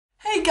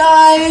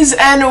guys,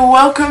 and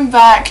welcome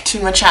back to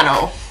my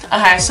channel.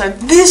 Okay, so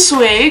this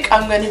week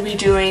I'm going to be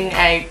doing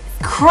a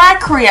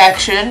crack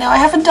reaction. Now I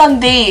haven't done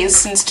these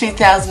since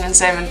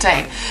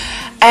 2017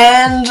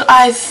 and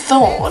I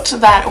thought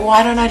that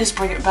why don't I just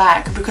bring it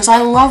back, because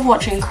I love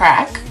watching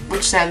crack,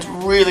 which sounds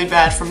really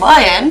bad from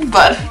my end,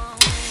 but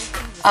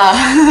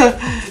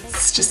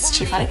it's just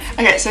too funny.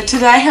 Okay, so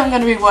today I'm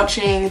going to be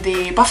watching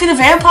the Buffy the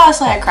Vampire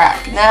Slayer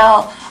crack.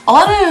 Now a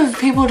lot of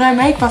people don't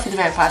make Buffy the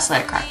Vampire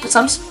Slayer crack, but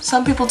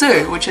some people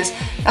do,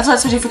 that's why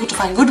it's so difficult to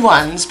find good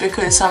ones,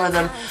 because some of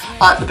them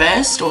aren't the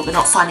best, or they're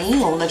not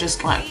funny, or they're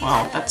just like,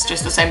 well, that's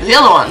just the same as the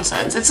other one. So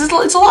it's a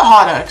lot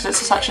harder because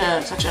it's such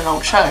an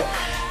old show.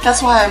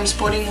 That's why I'm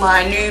sporting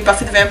my new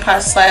Buffy the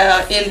Vampire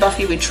Slayer in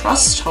Buffy We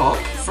Trust top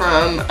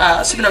from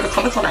Supernova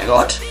Comic Con I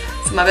got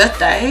for my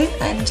birthday,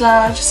 and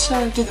just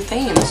to do the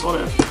theme sort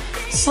of.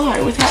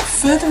 So without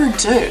further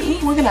ado,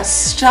 we're gonna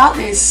start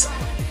this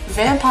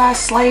Vampire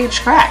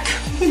Slage crack.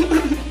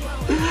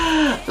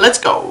 Let's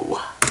go.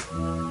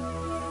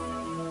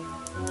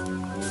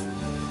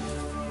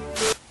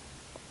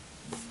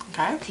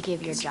 Okay. To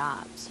give your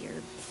jobs, your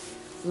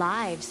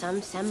lives,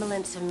 some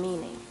semblance of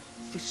meaning.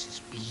 This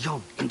is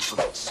beyond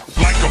insolence.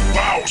 Like a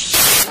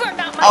mouse.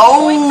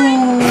 Oh.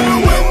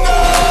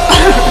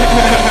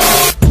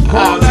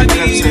 All I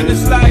need in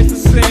this life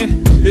is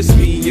sin. It's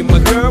me and my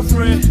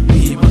girlfriend.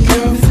 Me and my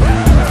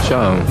girlfriend.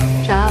 Ciao.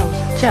 Ciao.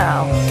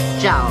 Ciao.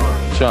 Ciao.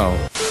 Ciao.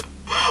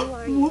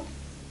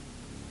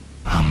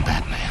 I'm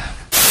Batman.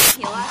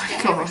 You lost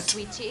your God. hair,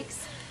 sweet cheeks.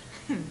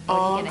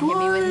 Oh, What are you gonna hit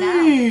me with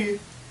now?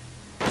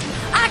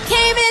 I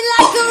came in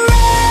like a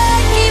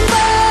wrecking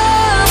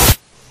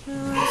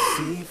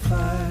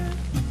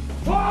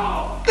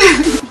ball.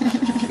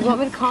 You want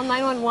me to call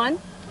 911?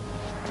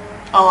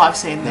 Oh, I've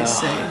seen this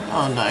scene.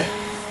 Oh no.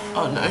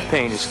 Oh no.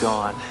 Pain is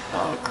gone.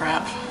 Oh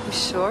crap. You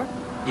sure?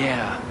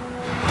 Yeah.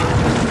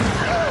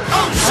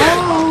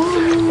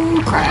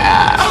 Oh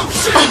crap.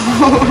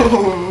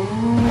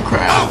 Oh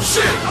crap.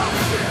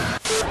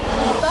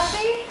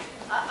 Buffy,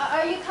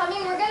 are you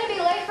coming? We're gonna be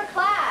late for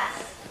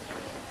class.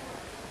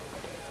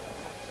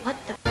 What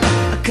the?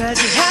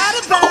 Cause you had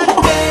a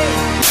bad day.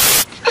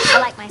 I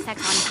like my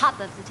sex on top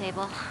of the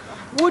table.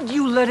 Would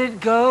you let it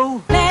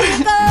go? Let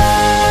it go,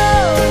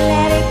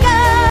 let it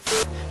go.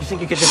 You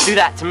think you could just do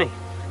that to me?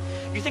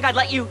 You think I'd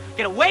let you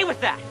get away with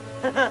that?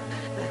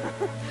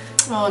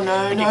 Oh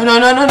no, no, no,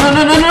 no, no, no,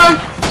 no, no, no!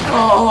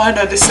 Oh, I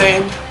know this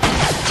scene.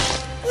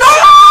 No!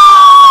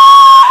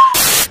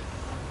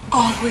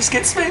 Oh, it always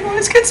gets me, it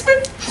always gets me.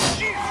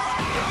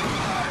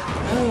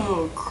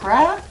 Oh,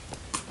 crap.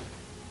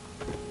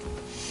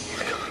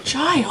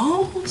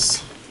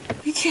 Giles,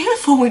 be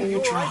careful when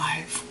you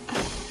drive.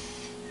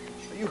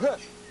 Are you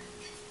hurt?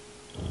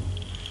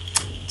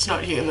 It's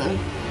not human.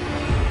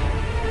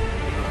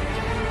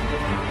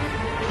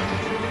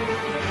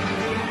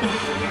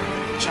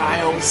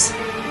 Giles.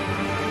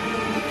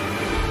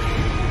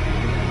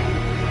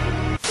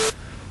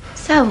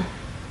 So,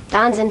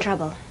 Don's in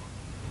trouble.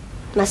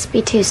 Must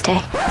be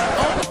Tuesday.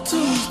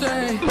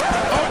 Tuesday.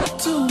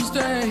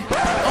 Tuesday.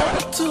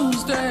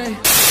 Tuesday.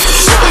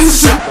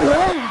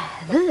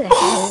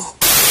 Oh,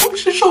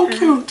 she's so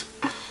cute.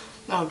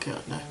 Oh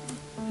god, no.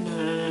 No,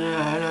 no, no, no,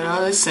 no, no, not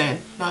this scene.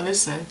 Not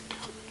this scene.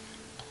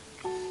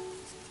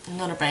 I'm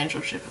not a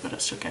banjo shipper, but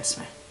it still gets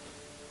me.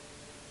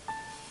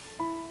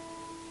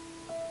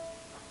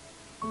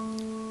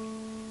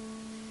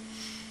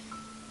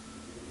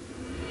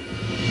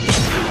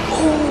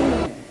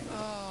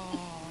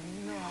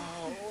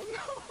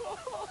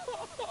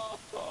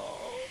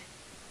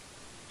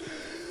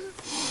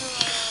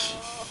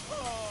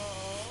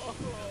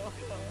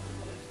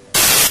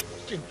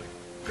 Stupid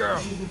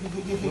girl.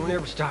 You'll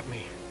never stop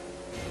me.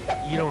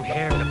 You don't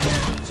have the...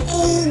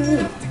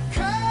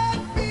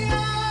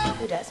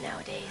 Who does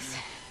nowadays?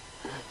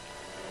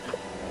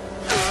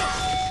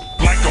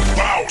 Like a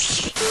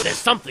mouse. There's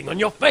something on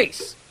your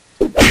face.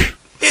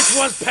 It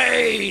was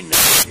pain.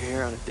 You're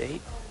here on a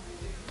date?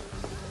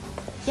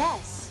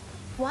 Yes.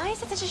 Why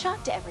is it such a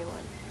shock to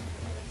everyone?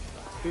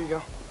 Here you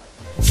go.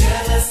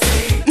 And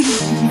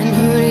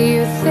who do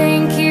you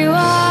think you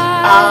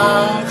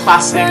are?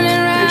 Classic. Running The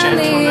around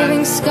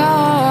leaving Gentleman.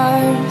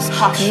 scars.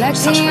 Hush, such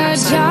Collecting a good a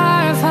episode.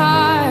 jar of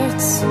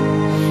hearts.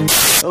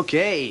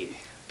 Okay,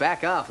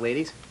 back off,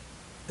 ladies.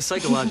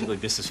 Psychologically,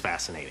 this is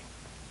fascinating.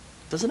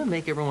 Doesn't it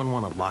make everyone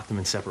want to lock them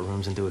in separate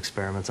rooms and do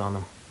experiments on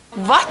them?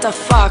 What the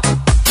fuck?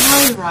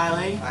 No,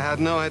 Riley. I had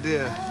no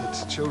idea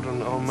that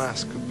children en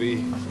masse could be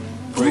Ooh,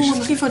 I'm gracious.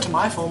 looking forward to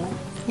my formal.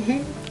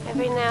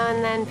 Every now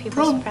and then,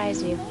 people Prom.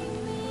 surprise you.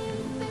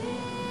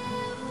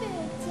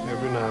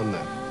 Every now and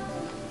then.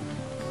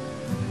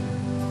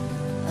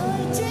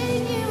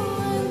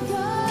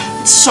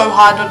 It's so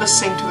hard not to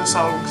sing to the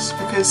songs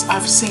because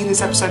I've seen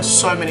this episode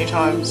so many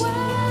times.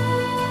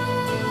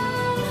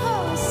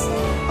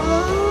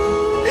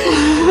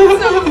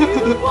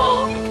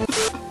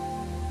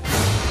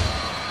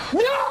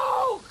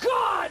 No!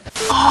 God!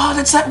 Oh,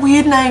 that's that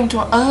weird name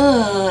to it.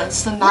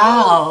 It's the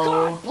now.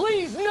 God,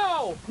 please,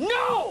 no!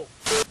 No!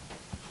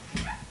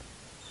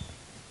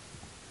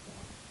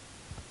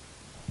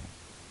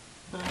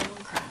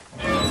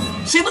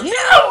 See, look,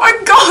 oh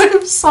my god,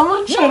 if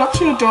someone showed up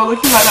to your door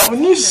looking like that,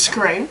 wouldn't you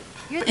scream?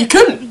 But you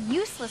couldn't. The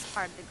useless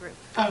part of the group.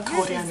 Oh,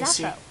 Cordy, I miss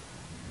you.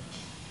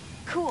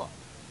 Cool.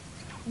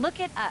 Look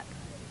it up.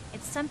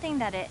 It's something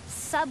that a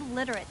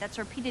subliterate that's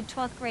repeated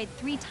 12th grade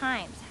 3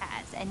 times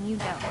has, and you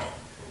don't.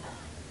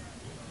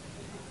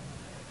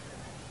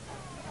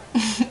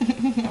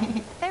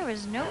 There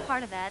was no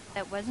part of that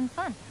that wasn't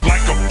fun.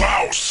 Like a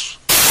mouse.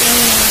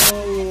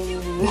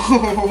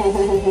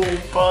 Oh,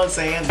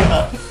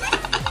 Bozanda.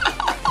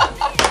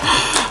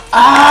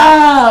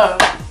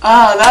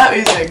 That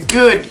is a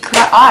good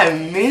crack. I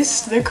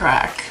missed the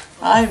crack.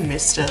 I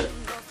missed it.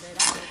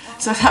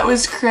 So that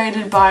was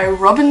created by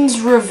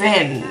Robin's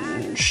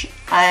Revenge,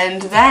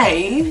 and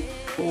they,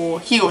 or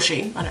he or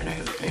she, I don't know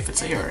if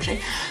it's a he or a she,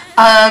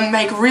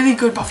 make really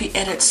good Buffy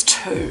edits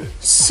too.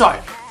 So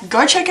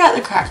go check out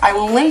the crack. I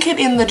will link it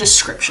in the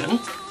description.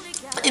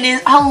 It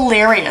is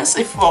hilarious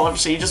if, well,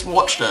 obviously you just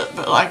watched it,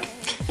 but like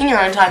in your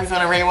own time if you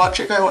want to rewatch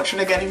it, go watch it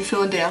again if you're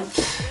feeling down.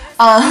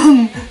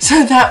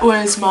 So that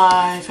was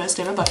my first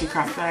ever Buffy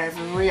crack that I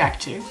ever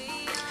react to.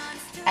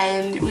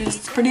 And it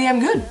was pretty damn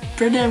good.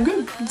 Pretty damn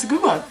good. It's a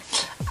good one.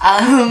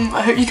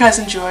 I hope you guys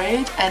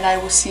enjoyed, and I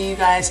will see you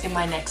guys in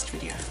my next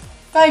video.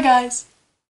 Bye guys!